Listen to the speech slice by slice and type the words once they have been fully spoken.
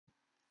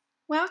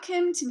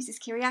Welcome to Mrs.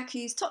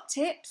 Kyriaku's top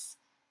tips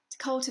to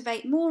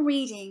cultivate more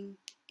reading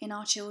in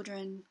our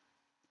children.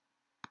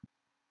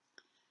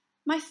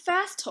 My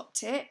first top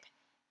tip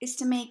is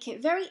to make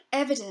it very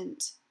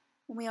evident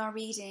when we are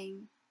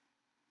reading.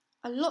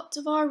 A lot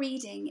of our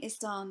reading is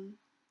done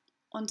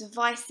on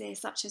devices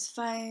such as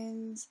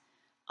phones,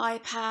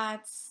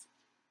 iPads,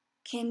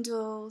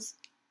 Kindles.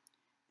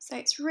 So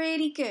it's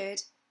really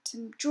good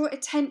to draw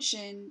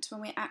attention to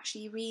when we're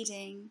actually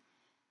reading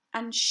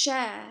and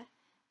share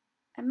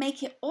and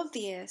make it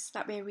obvious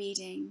that we're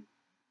reading.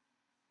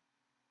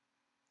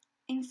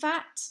 In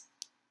fact,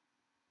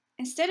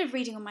 instead of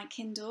reading on my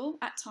Kindle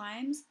at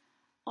times,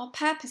 I'll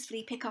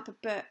purposefully pick up a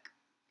book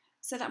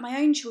so that my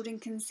own children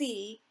can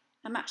see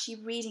I'm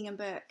actually reading a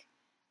book.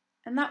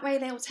 And that way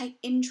they'll take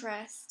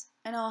interest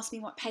and ask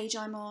me what page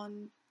I'm on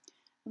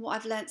and what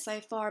I've learnt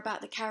so far about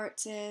the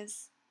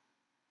characters.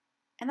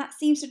 And that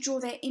seems to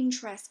draw their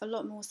interest a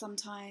lot more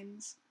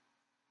sometimes.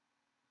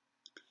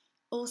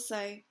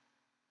 Also,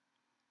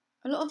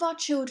 a lot of our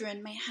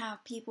children may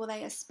have people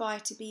they aspire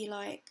to be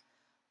like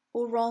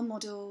or role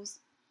models,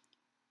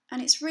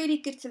 and it's really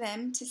good for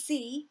them to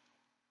see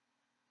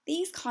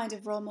these kind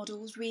of role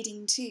models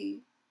reading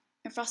too,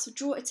 and for us to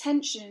draw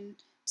attention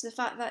to the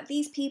fact that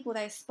these people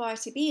they aspire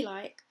to be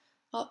like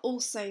are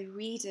also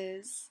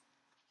readers.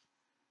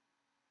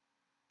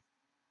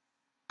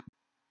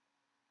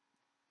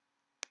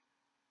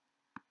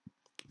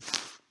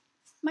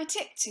 My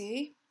tip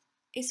 2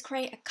 is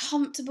create a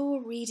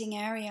comfortable reading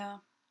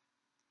area.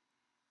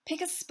 Pick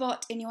a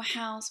spot in your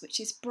house which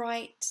is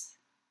bright,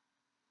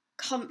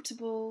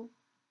 comfortable,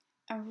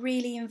 and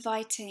really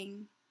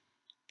inviting.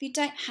 If you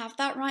don't have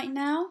that right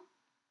now,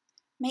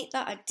 make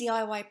that a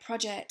DIY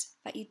project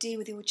that you do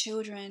with your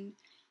children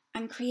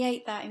and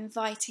create that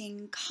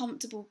inviting,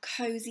 comfortable,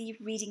 cosy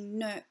reading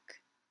nook.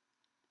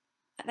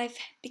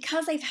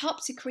 Because they've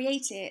helped to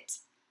create it,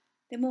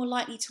 they're more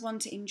likely to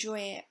want to enjoy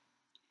it.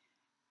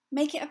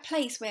 Make it a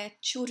place where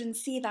children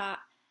see that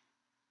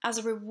as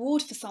a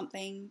reward for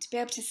something, to be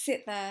able to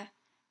sit there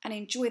and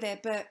enjoy their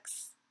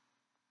books.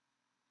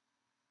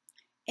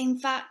 In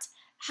fact,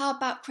 how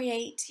about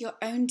create your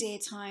own dear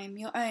time,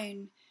 your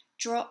own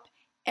drop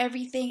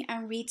everything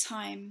and read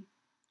time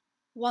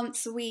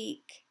once a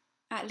week,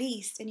 at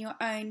least in your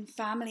own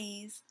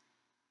families.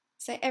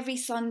 So every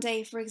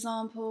Sunday, for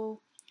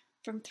example,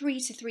 from 3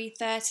 to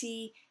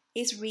 3:30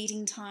 is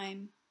reading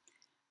time.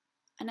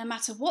 And no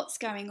matter what's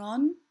going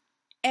on,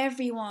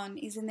 everyone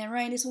is in their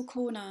own little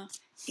corner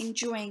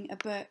enjoying a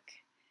book.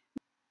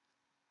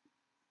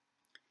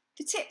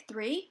 For tip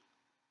 3,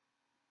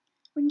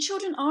 when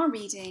children are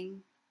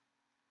reading,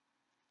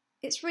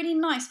 it's really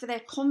nice for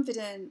their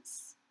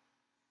confidence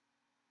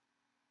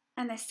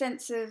and their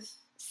sense of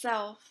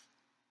self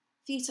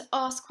for you to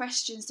ask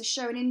questions, to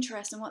show an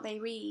interest in what they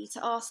read,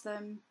 to ask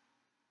them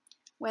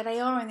where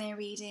they are in their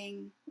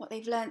reading, what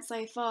they've learnt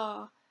so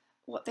far,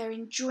 what they're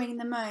enjoying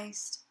the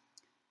most,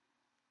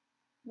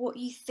 what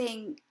you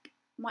think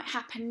might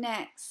happen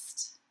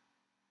next.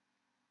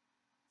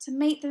 To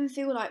make them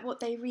feel like what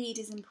they read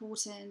is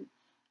important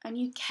and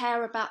you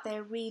care about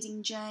their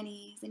reading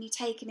journeys and you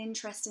take an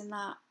interest in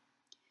that.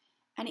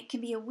 And it can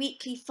be a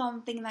weekly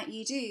fun thing that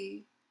you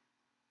do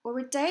or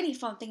a daily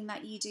fun thing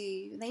that you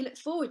do and they look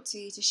forward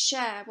to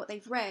share what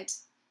they've read,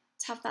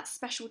 to have that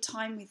special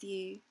time with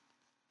you.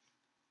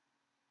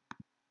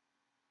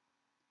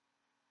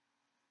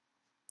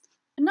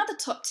 Another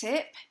top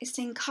tip is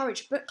to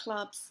encourage book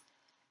clubs.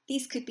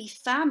 These could be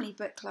family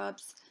book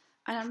clubs,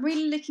 and I'm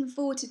really looking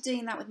forward to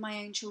doing that with my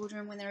own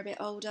children when they're a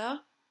bit older.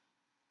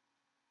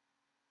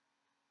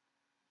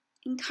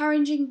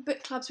 Encouraging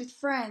book clubs with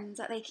friends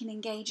that they can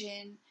engage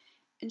in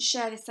and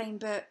share the same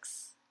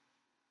books.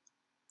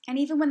 And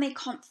even when they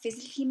can't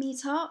physically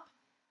meet up,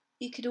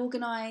 you could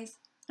organise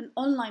an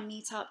online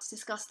meet-up to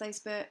discuss those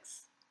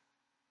books.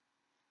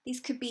 These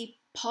could be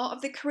part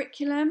of the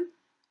curriculum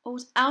or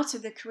out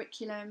of the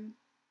curriculum.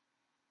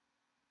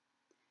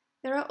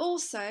 There are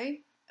also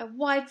a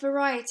wide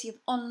variety of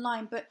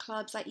online book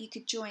clubs that you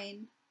could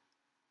join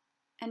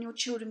and your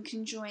children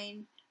can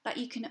join, that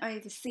you can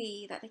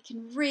oversee, that they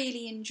can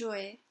really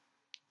enjoy.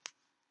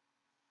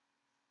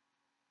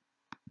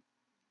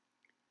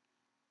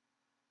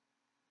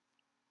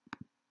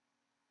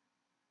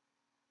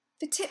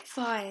 For tip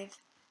 5,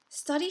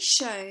 studies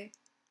show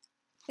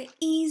the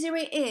easier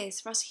it is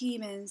for us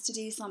humans to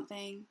do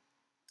something,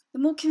 the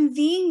more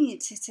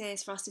convenient it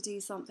is for us to do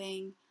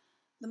something,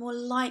 the more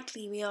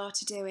likely we are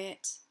to do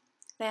it.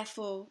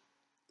 Therefore,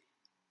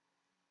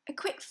 a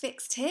quick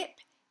fix tip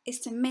is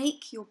to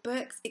make your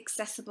books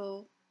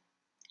accessible.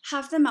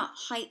 Have them at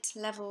height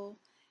level.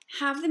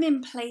 Have them in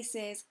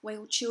places where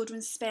your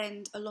children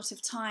spend a lot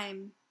of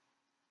time.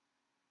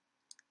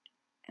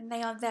 And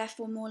they are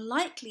therefore more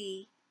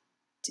likely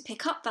to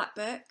pick up that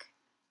book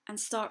and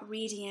start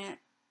reading it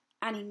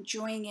and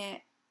enjoying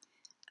it.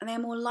 And they're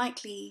more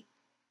likely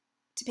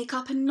to pick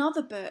up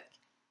another book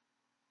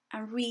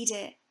and read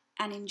it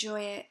and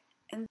enjoy it.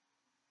 And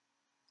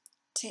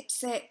tip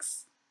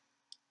 6.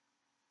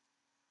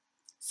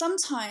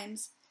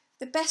 Sometimes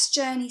the best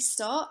journeys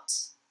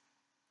start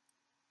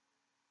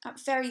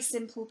at very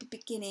simple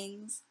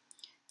beginnings.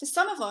 For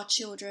some of our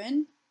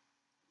children,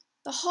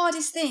 the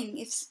hardest thing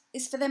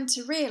is for them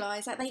to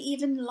realise that they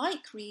even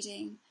like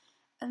reading,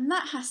 and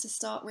that has to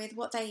start with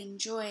what they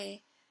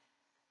enjoy.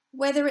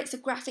 Whether it's a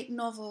graphic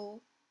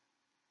novel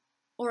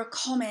or a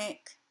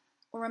comic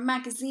or a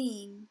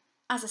magazine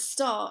as a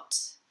start,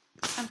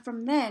 and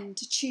from then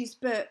to choose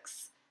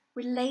books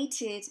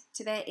related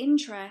to their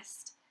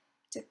interest,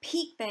 to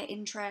pique their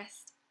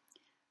interest,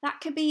 that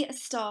could be a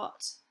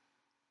start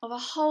of a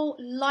whole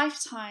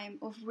lifetime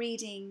of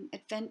reading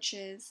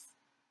adventures.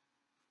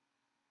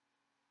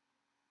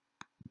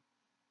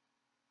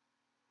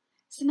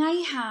 So now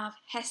you have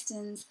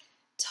Heston's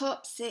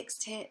top 6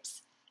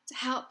 tips to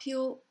help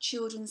your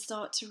children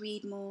start to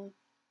read more.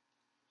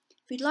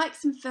 If you'd like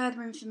some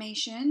further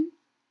information,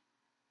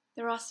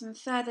 there are some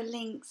further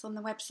links on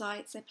the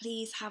website, so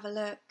please have a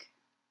look.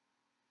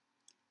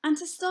 And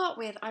to start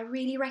with, I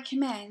really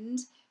recommend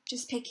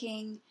just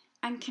picking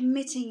and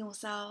committing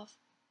yourself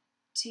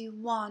to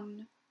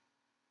 1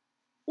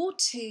 or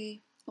 2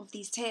 of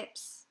these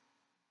tips.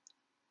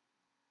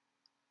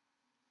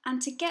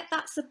 And to get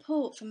that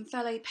support from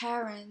fellow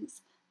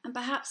parents and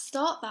perhaps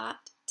start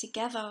that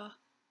together,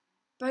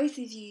 both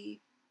of you,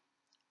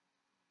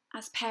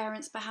 as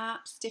parents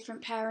perhaps,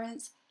 different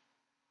parents,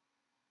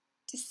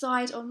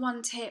 decide on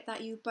 1 tip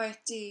that you both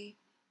do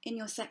in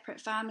your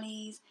separate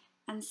families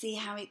and see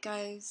how it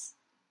goes.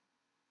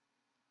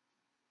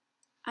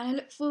 And I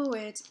look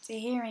forward to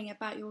hearing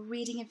about your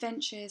reading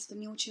adventures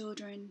from your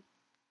children.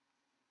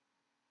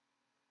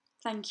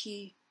 Thank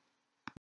you.